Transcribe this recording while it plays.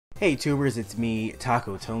Hey tubers, it's me,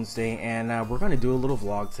 Tonesday, and we're going to do a little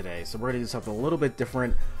vlog today. So we're going to do something a little bit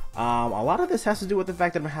different. A lot of this has to do with the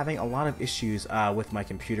fact that I'm having a lot of issues with my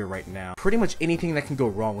computer right now. Pretty much anything that can go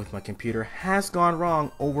wrong with my computer has gone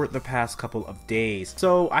wrong over the past couple of days.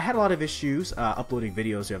 So I had a lot of issues uploading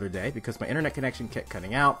videos the other day because my internet connection kept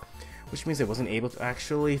cutting out, which means I wasn't able to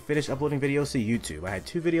actually finish uploading videos to YouTube. I had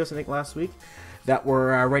 2 videos I think last week that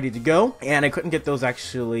were ready to go, and I couldn't get those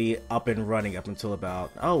actually up and running up until about,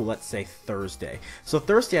 let's say Thursday. So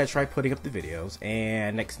Thursday I tried putting up the videos,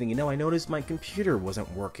 and next thing you know, I noticed my computer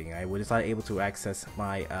wasn't working. I was not able to access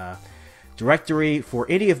my directory for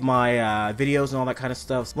any of my videos and all that kind of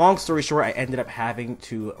stuff. Long story short, I ended up having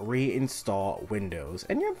to reinstall Windows.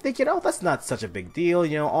 And you're thinking, oh, that's not such a big deal.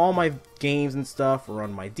 You know, all my games and stuff are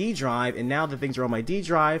on my D drive, and now that things are on my D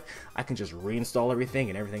drive, I can just reinstall everything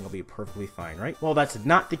and everything will be perfectly fine, right? Well, that's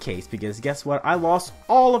not the case, because guess what? I lost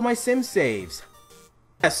all of my sim saves.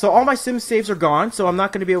 Yes, so all my sim saves are gone, so I'm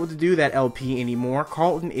not going to be able to do that LP anymore.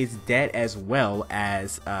 Carlton is dead, as well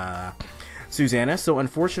as Susanna, so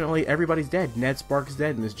unfortunately everybody's dead. Ned Spark is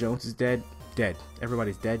dead, Miss Jones is dead.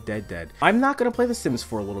 Everybody's dead. I'm not gonna play The Sims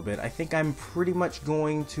for a little bit. I think I'm pretty much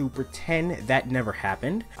going to pretend that never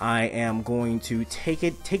happened. I am going to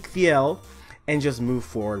take the L and just move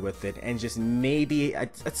forward with it, and just maybe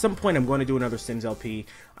at some point I'm going to do another Sims LP.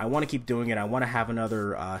 I want to keep doing it. I want to have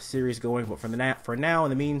another series going, but for now, in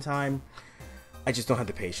the meantime, I just don't have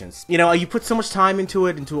the patience. You know, you put so much time into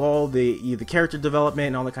it, into all the character development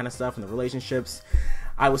and all that kind of stuff, and the relationships.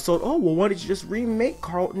 I was told, oh, well, why don't you just remake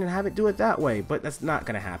Carlton and have it do it that way? But that's not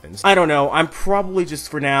going to happen. I don't know. I'm probably just,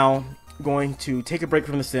 for now, going to take a break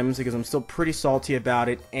from The Sims because I'm still pretty salty about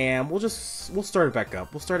it, and we'll start it back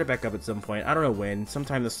up. We'll start it back up at some point. I don't know when,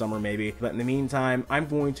 sometime this summer maybe, but in the meantime, I'm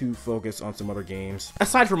going to focus on some other games.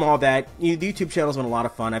 Aside from all that, the YouTube channel's been a lot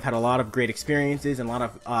of fun. I've had a lot of great experiences and a lot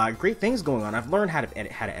of great things going on. I've learned how to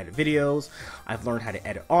edit videos. I've learned how to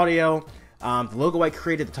edit audio. The logo I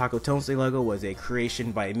created, the Tonesday logo, was a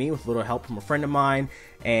creation by me with a little help from a friend of mine,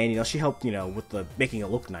 and, you know, she helped, you know, with the making it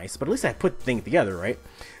look nice, but at least I put the thing together, right?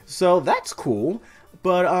 So that's cool.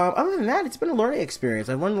 But other than that, it's been a learning experience.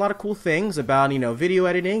 I've learned a lot of cool things about, you know, video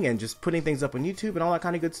editing and just putting things up on YouTube and all that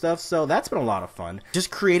kind of good stuff. So that's been a lot of fun. Just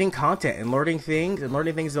creating content and learning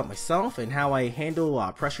things about myself and how I handle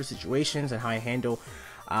pressure situations and how I handle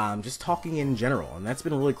just talking in general, and that's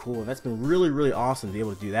been really cool, and that's been really awesome to be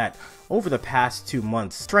able to do that over the past 2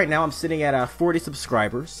 months. Right now I'm sitting at 40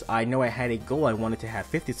 subscribers. I know I had a goal. I wanted to have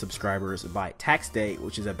 50 subscribers by tax day,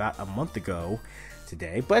 which is about a month ago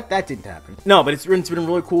today, but that didn't happen. No, but it's been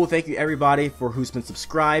really cool. Thank you everybody for who's been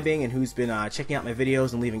subscribing and who's been checking out my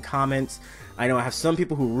videos and leaving comments. I know I have some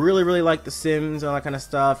people who really like The Sims and all that kind of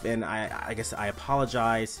stuff, and I guess I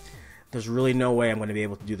apologize. There's really no way I'm going to be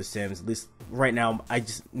able to do The Sims. At least right now, I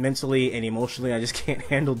just mentally and emotionally, I just can't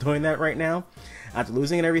handle doing that right now after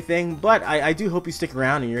losing and everything. But I do hope you stick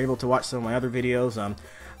around and you're able to watch some of my other videos.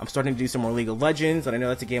 I'm starting to do some more League of Legends, and I know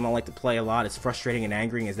that's a game I like to play a lot. As frustrating and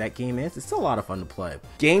angering as that game is, it's still a lot of fun to play.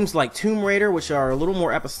 Games like Tomb Raider, which are a little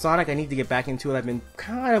more episodic, I need to get back into it. I've been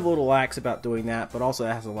kind of a little lax about doing that, but also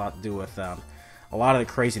that has a lot to do with a lot of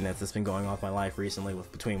the craziness that's been going on with my life recently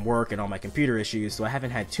between work and all my computer issues, so I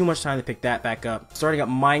haven't had too much time to pick that back up. Starting up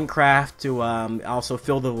Minecraft to also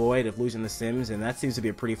fill the void of losing The Sims, and that seems to be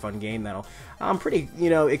a pretty fun game that'll pretty, you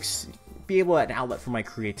know, be able to an outlet for my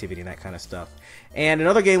creativity and that kind of stuff. And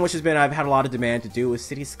another game which I've had a lot of demand to do is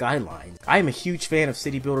City Skylines. I am a huge fan of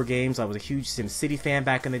city builder games. I was a huge SimCity fan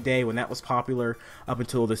back in the day when that was popular, up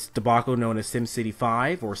until this debacle known as SimCity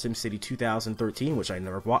 5 or SimCity 2013, which I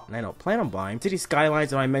never bought and I don't plan on buying. City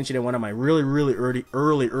Skylines, that I mentioned in one of my really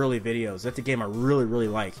early videos. That's a game I really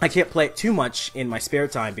like. I can't play it too much in my spare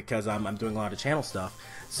time because I'm doing a lot of channel stuff.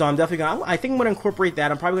 So I'm definitely I think I'm gonna incorporate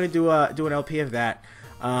that. I'm probably gonna do an LP of that.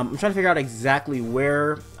 I'm trying to figure out exactly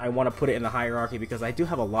where I want to put it in the hierarchy, because I do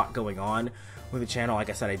have a lot going on with the channel.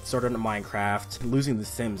 Like I said, I started on Minecraft. Losing The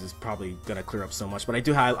Sims is probably gonna clear up so much, but I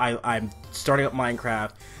do have I'm starting up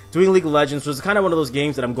Minecraft, doing League of Legends, which is kind of one of those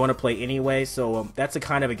games that I'm going to play anyway. So that's a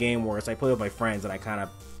kind of a game where I play with my friends and I kind of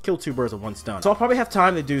kill 2 birds with 1 stone. So I'll probably have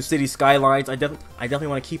time to do City Skylines. I definitely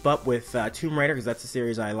want to keep up with Tomb Raider, because that's a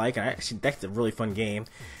series I like, and that's a really fun game.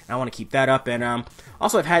 And I want to keep that up. And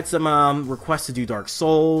also I've had some requests to do Dark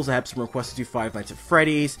Souls. I have some requests to do Five Nights at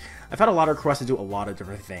Freddy's. I've had a lot of requests to do a lot of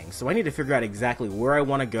different things. So I need to figure out exactly where I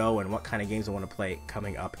want to go and what kind of games I want to play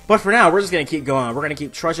coming up. But for now, we're just going to keep going. We're going to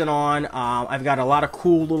keep trudging on. I've got a lot of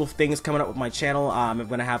cool little things coming up with my channel. I'm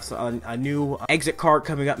going to have a new exit card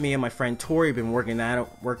coming up. Me and my friend Tori have been working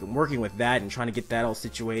working with that and trying to get that all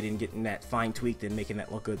situated and getting that fine tweaked and making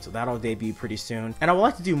that look good. So that'll debut pretty soon. And I would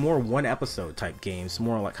like to do more one episode type games,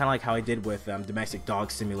 more like kind of like how I did with Domestic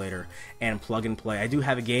Dog Simulator and Plug and Play. I do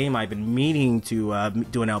have a game I've been meaning to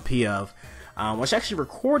do an LP of. Which actually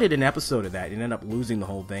recorded an episode of that and ended up losing the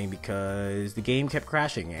whole thing because the game kept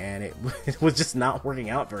crashing and it was just not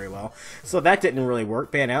working out very well. So that didn't really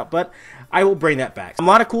pan out, but I will bring that back. A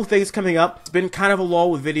lot of cool things coming up. It's been kind of a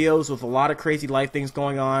lull with videos, with a lot of crazy life things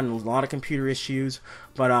going on, a lot of computer issues,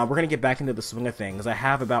 but we're going to get back into the swing of things. I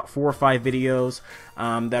have about 4 or 5 videos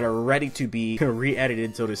that are ready to be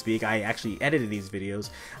re-edited, so to speak. I actually edited these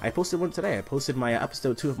videos. I posted one today. I posted my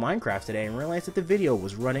episode 2 of Minecraft today and realized that the video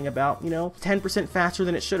was running about, 10% faster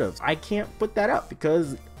than it should have. I can't put that up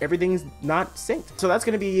because everything's not synced. So that's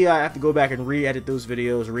going to be, I have to go back and re-edit those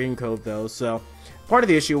videos, re-encode those. So part of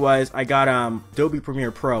the issue was I got Adobe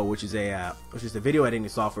Premiere Pro, which is a video editing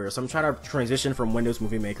software. So I'm trying to transition from Windows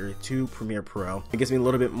Movie Maker to Premiere Pro. It gives me a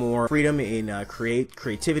little bit more freedom in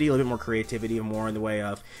creativity, a little bit more creativity, and more in the way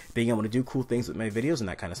of being able to do cool things with my videos and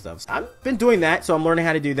that kind of stuff. So I've been doing that, so I'm learning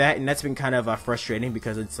how to do that, and that's been kind of frustrating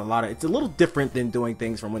because it's a little different than doing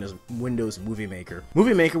things from Windows Movie Maker.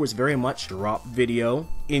 Movie Maker was very much drop video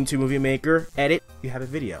into Movie Maker, edit, you have a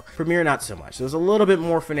video. Premiere, not so much. There's a little bit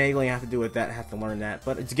more finagling I have to do with that. I have to learn that,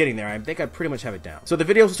 but it's getting there. I think I pretty much have it down. So the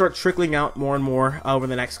videos will start trickling out more and more over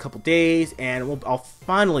the next couple days, and I'll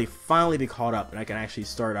finally be caught up, and I can actually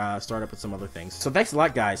start up with some other things. So thanks a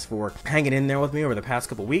lot, guys, for hanging in there with me over the past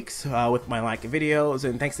couple weeks with my videos,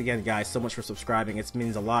 and thanks again, guys, so much for subscribing. It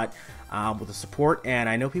means a lot with the support, and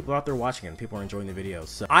I know people out there watching and people are enjoying the videos.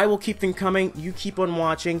 So I will keep them coming. You keep on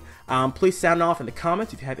watching. Please sound off in the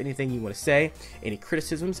comments if you have anything you want to say, any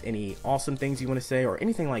criticisms, any awesome things you want to say, or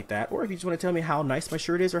anything like that, or if you just want to tell me how nice my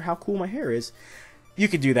shirt is or how cool my hair is. You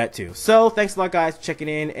could do that too. So thanks a lot, guys, for checking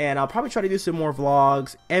in, and I'll probably try to do some more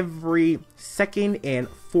vlogs every second and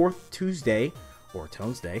fourth Tuesday or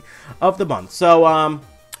Tonesday of the month. So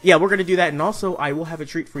yeah, we're gonna do that, and also I will have a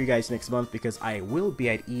treat for you guys next month because I will be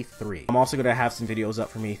at E3. I'm also gonna have some videos up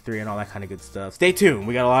from E3 and all that kind of good stuff. Stay tuned.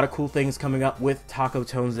 We got a lot of cool things coming up with Taco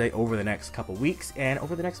Tonesday over the next couple weeks and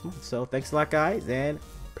over the next month. So thanks a lot, guys, and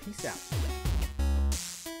peace out.